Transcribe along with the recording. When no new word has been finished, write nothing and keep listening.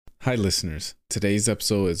Hi, listeners. Today's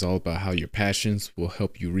episode is all about how your passions will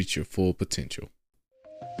help you reach your full potential.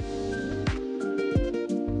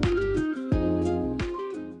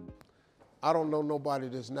 I don't know nobody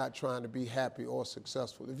that's not trying to be happy or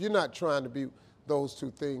successful. If you're not trying to be those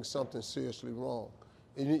two things, something's seriously wrong.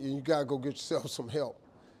 And you got to go get yourself some help.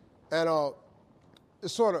 And I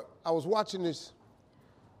was watching this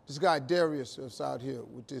guy, Darius, that's out here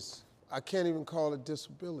with this, I can't even call it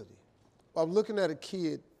disability. I'm looking at a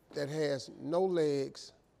kid that has no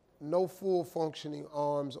legs, no full functioning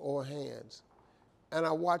arms or hands. And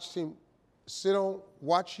I watched him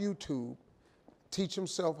watch YouTube, teach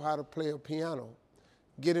himself how to play a piano,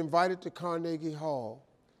 get invited to Carnegie Hall.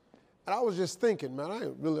 And I was just thinking, man, I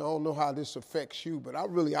don't know how this affects you, but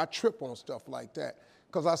I trip on stuff like that.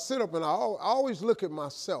 Because I sit up and I always look at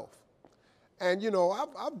myself. And you know,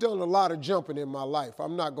 I've done a lot of jumping in my life,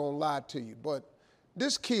 I'm not gonna lie to you, but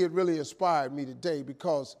this kid really inspired me today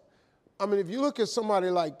because, I mean, if you look at somebody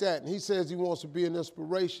like that and he says he wants to be an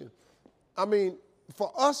inspiration, I mean, for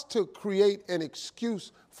us to create an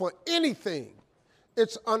excuse for anything,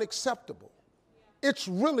 it's unacceptable. It's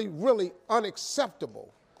really, really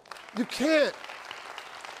unacceptable. You can't.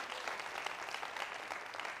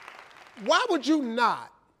 Why would you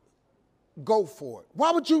not go for it?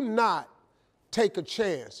 Why would you not take a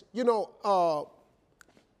chance? You know,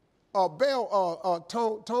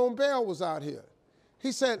 Tone Bell was out here.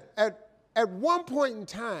 He said, at one point in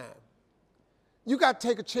time, you got to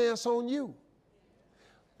take a chance on you.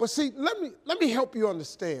 But see, let me help you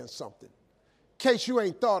understand something, in case you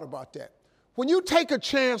ain't thought about that. When you take a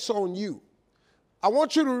chance on you, I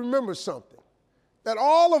want you to remember something, that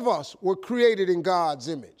all of us were created in God's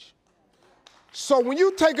image. So when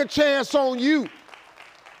you take a chance on you,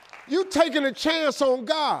 you're taking a chance on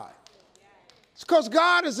God. It's because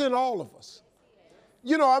God is in all of us.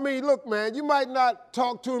 You know, I mean, look, man, you might not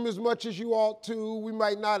talk to him as much as you ought to. We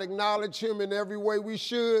might not acknowledge him in every way we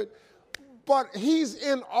should, but he's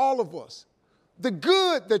in all of us. The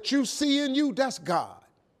good that you see in you, that's God.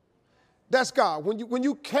 That's God. When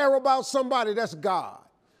you care about somebody, that's God.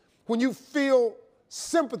 When you feel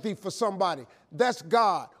sympathy for somebody, that's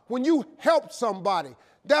God. When you help somebody,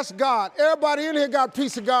 that's God. Everybody in here got a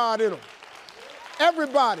piece of God in them.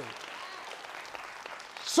 Everybody.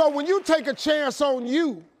 So when you take a chance on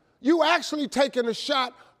you, you actually taking a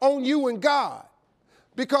shot on you and God.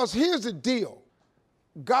 Because here's the deal.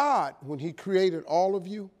 God, when he created all of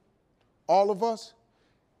you, all of us,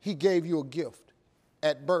 he gave you a gift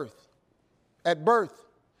at birth. At birth,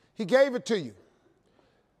 he gave it to you.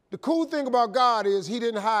 The cool thing about God is he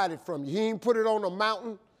didn't hide it from you. He didn't put it on a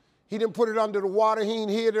mountain. He didn't put it under the water. He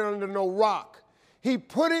didn't hid it under no rock. He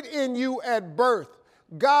put it in you at birth.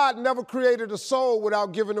 God never created a soul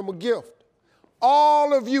without giving them a gift.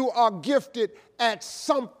 All of you are gifted at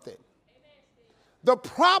something. The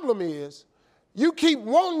problem is you keep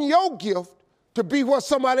wanting your gift to be what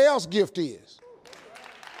somebody else's gift is.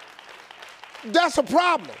 That's a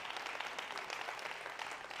problem.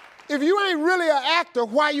 If you ain't really an actor,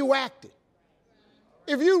 why you acting?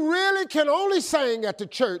 If you really can only sing at the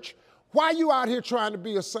church, why you out here trying to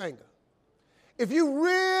be a singer? If you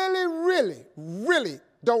really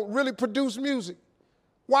don't really produce music,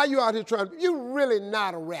 why you out here trying to, you really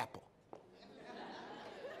not a rapper.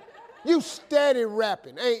 You steady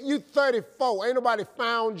rapping. You 34, ain't nobody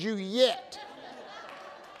found you yet.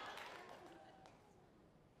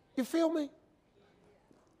 You feel me?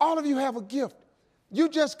 All of you have a gift. You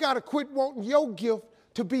just got to quit wanting your gift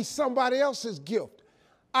to be somebody else's gift.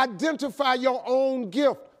 Identify your own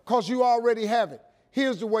gift because you already have it.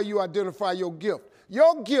 Here's the way you identify your gift.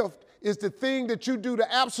 Your gift is the thing that you do the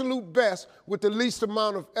absolute best with the least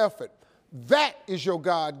amount of effort. That is your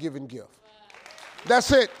God-given gift. That's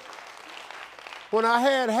it. When I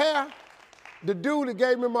had hair, the dude that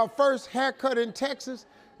gave me my first haircut in Texas,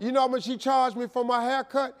 you know how much he charged me for my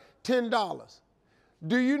haircut? $10.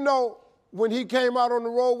 Do you know when he came out on the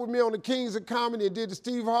road with me on the Kings of Comedy and did the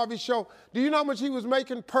Steve Harvey show, do you know how much he was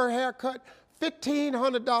making per haircut?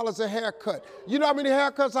 $1,500 a haircut. You know how many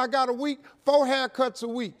haircuts I got a week? 4 haircuts a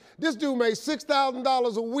week. This dude made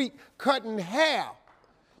 $6,000 a week cutting hair.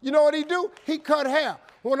 You know what he do? He cut hair.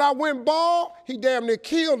 When I went bald, he damn near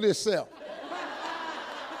killed himself.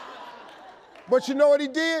 But you know what he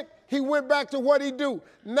did? He went back to what he do.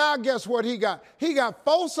 Now guess what he got? He got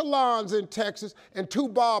 4 salons in Texas and 2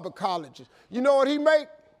 barber colleges. You know what he make?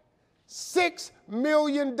 $6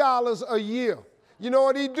 million a year. You know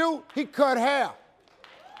what he do? He cut hair.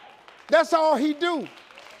 That's all he do.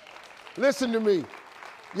 Listen to me.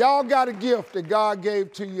 Y'all got a gift that God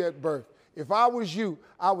gave to you at birth. If I was you,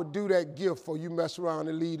 I would do that gift for you mess around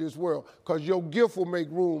and leave this world, because your gift will make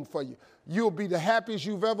room for you. You'll be the happiest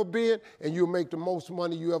you've ever been, and you'll make the most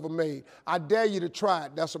money you ever made. I dare you to try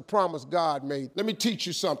it. That's a promise God made. Let me teach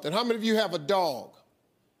you something. How many of you have a dog?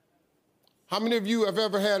 How many of you have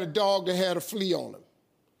ever had a dog that had a flea on him?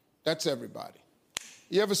 That's everybody.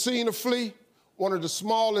 You ever seen a flea? One of the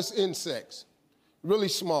smallest insects. Really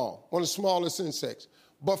small, one of the smallest insects.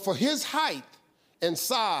 But for his height and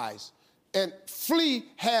size, and flea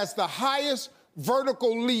has the highest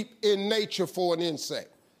vertical leap in nature for an insect.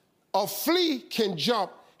 A flea can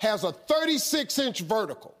jump, has a 36-inch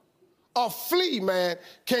vertical. A flea, man,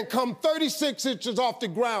 can come 36 inches off the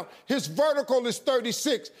ground. His vertical is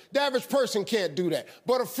 36. The average person can't do that.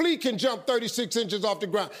 But a flea can jump 36 inches off the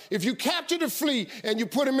ground. If you capture the flea and you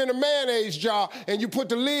put him in a mayonnaise jar and you put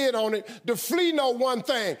the lid on it, the flea know one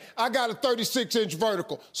thing. I got a 36-inch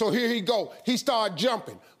vertical. So here he go. He start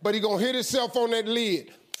jumping. But he gonna hit himself on that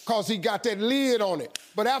lid because he got that lid on it.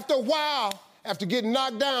 But after a while, after getting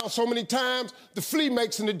knocked down so many times, the flea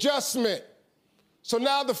makes an adjustment. So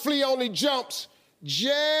now the flea only jumps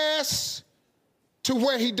just to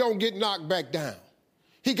where he don't get knocked back down.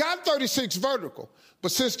 He got 36 vertical,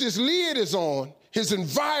 but since this lid is on, his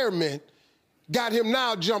environment got him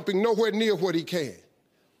now jumping nowhere near what he can.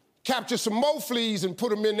 Capture some more fleas and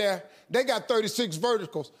put them in there. They got 36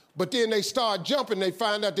 verticals, but then they start jumping. They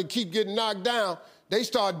find out they keep getting knocked down. They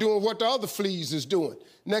start doing what the other fleas is doing.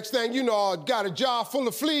 Next thing you know, I got a jar full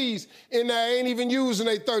of fleas in there, ain't even using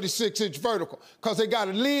a 36-inch vertical because they got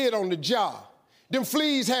a lid on the jar. Them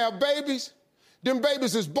fleas have babies. Them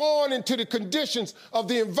babies is born into the conditions of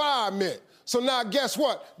the environment. So now guess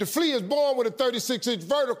what? The flea is born with a 36-inch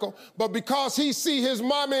vertical, but because he see his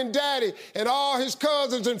mama and daddy and all his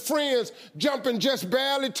cousins and friends jumping just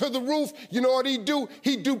barely to the roof, you know what he do?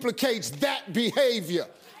 He duplicates that behavior.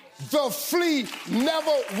 The flea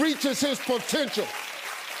never reaches his potential.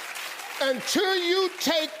 Until you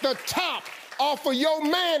take the top off of your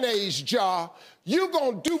mayonnaise jar, you're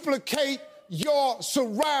going to duplicate your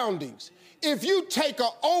surroundings. If you take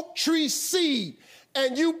an oak tree seed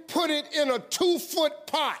and you put it in a 2-foot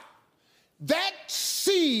pot, that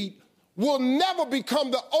seed will never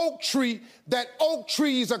become the oak tree that oak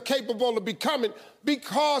trees are capable of becoming,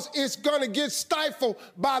 because it's going to get stifled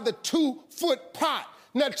by the 2-foot pot.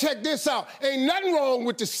 Now check this out. Ain't nothing wrong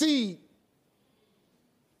with the seed.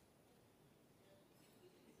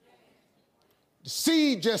 The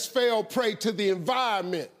seed just fell prey to the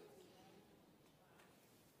environment.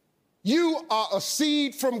 You are a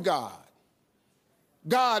seed from God.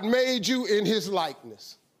 God made you in his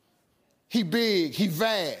likeness. He big, he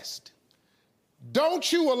vast.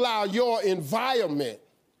 Don't you allow your environment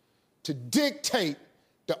to dictate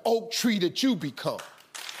the oak tree that you become.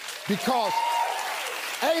 Because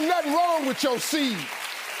ain't nothing wrong with your seed.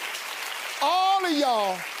 All of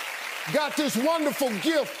y'all got this wonderful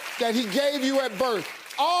gift that he gave you at birth.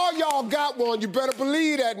 All y'all got one. You better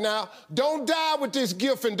believe that now. Don't die with this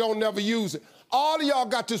gift and don't never use it. All of y'all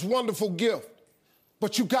got this wonderful gift,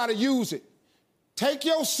 but you got to use it. Take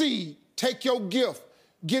your seed, take your gift.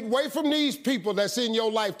 Get away from these people that's in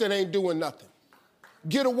your life that ain't doing nothing.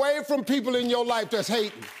 Get away from people in your life that's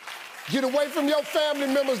hating. Get away from your family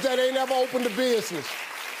members that ain't ever opened a business.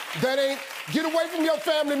 Get away from your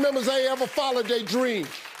family members that ain't ever followed their dream.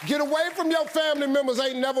 Get away from your family members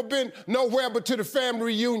ain't never been nowhere but to the family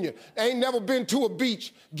reunion. Ain't never been to a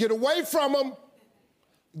beach. Get away from them.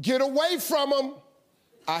 Get away from them.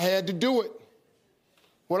 I had to do it.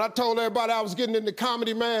 When I told everybody I was getting into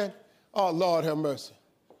comedy, man, oh, Lord have mercy.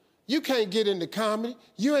 You can't get into comedy.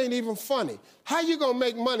 You ain't even funny. How you gonna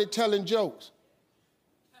make money telling jokes?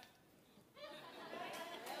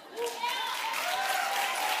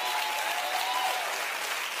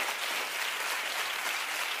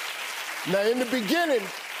 Now, in the beginning,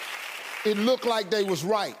 it looked like they was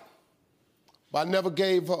right, but I never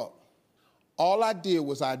gave up. All I did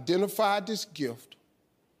was identify this gift.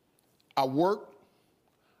 I worked.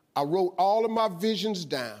 I wrote all of my visions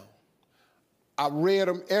down. I read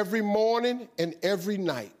them every morning and every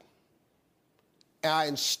night. And I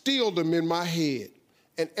instilled them in my head.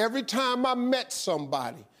 And every time I met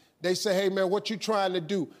somebody, they say, hey, man, what you trying to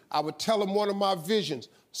do? I would tell them one of my visions.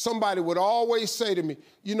 Somebody would always say to me,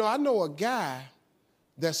 you know, I know a guy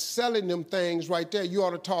that's selling them things right there. You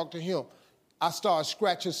ought to talk to him. I started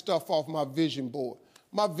scratching stuff off my vision board.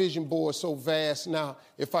 My vision board is so vast now,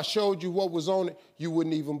 if I showed you what was on it, you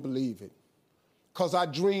wouldn't even believe it. Because I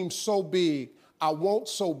dream so big, I want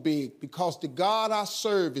so big, because the God I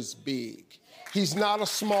serve is big. He's not a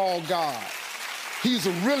small God. He's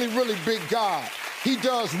a really, really big God. He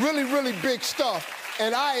does really, really big stuff.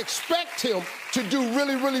 And I expect him to do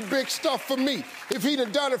really, really big stuff for me. If he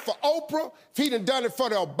done done it for Oprah, if he done it for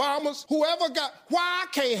the Obamas, whoever got, why I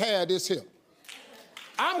can't have this here?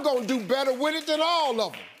 I'm gonna do better with it than all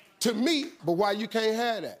of them, to me, but why you can't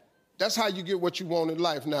have that? That's how you get what you want in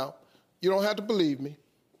life. Now, you don't have to believe me,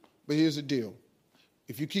 but here's the deal.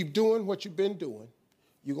 If you keep doing what you've been doing,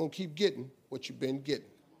 you're gonna keep getting what you've been getting.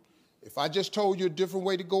 If I just told you a different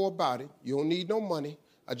way to go about it, you don't need no money.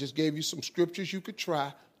 I just gave you some scriptures you could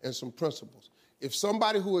try and some principles. If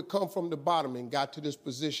somebody who had come from the bottom and got to this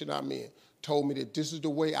position I'm in told me that this is the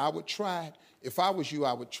way I would try it, if I was you,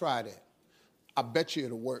 I would try that. I bet you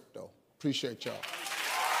it'll work, though. Appreciate y'all.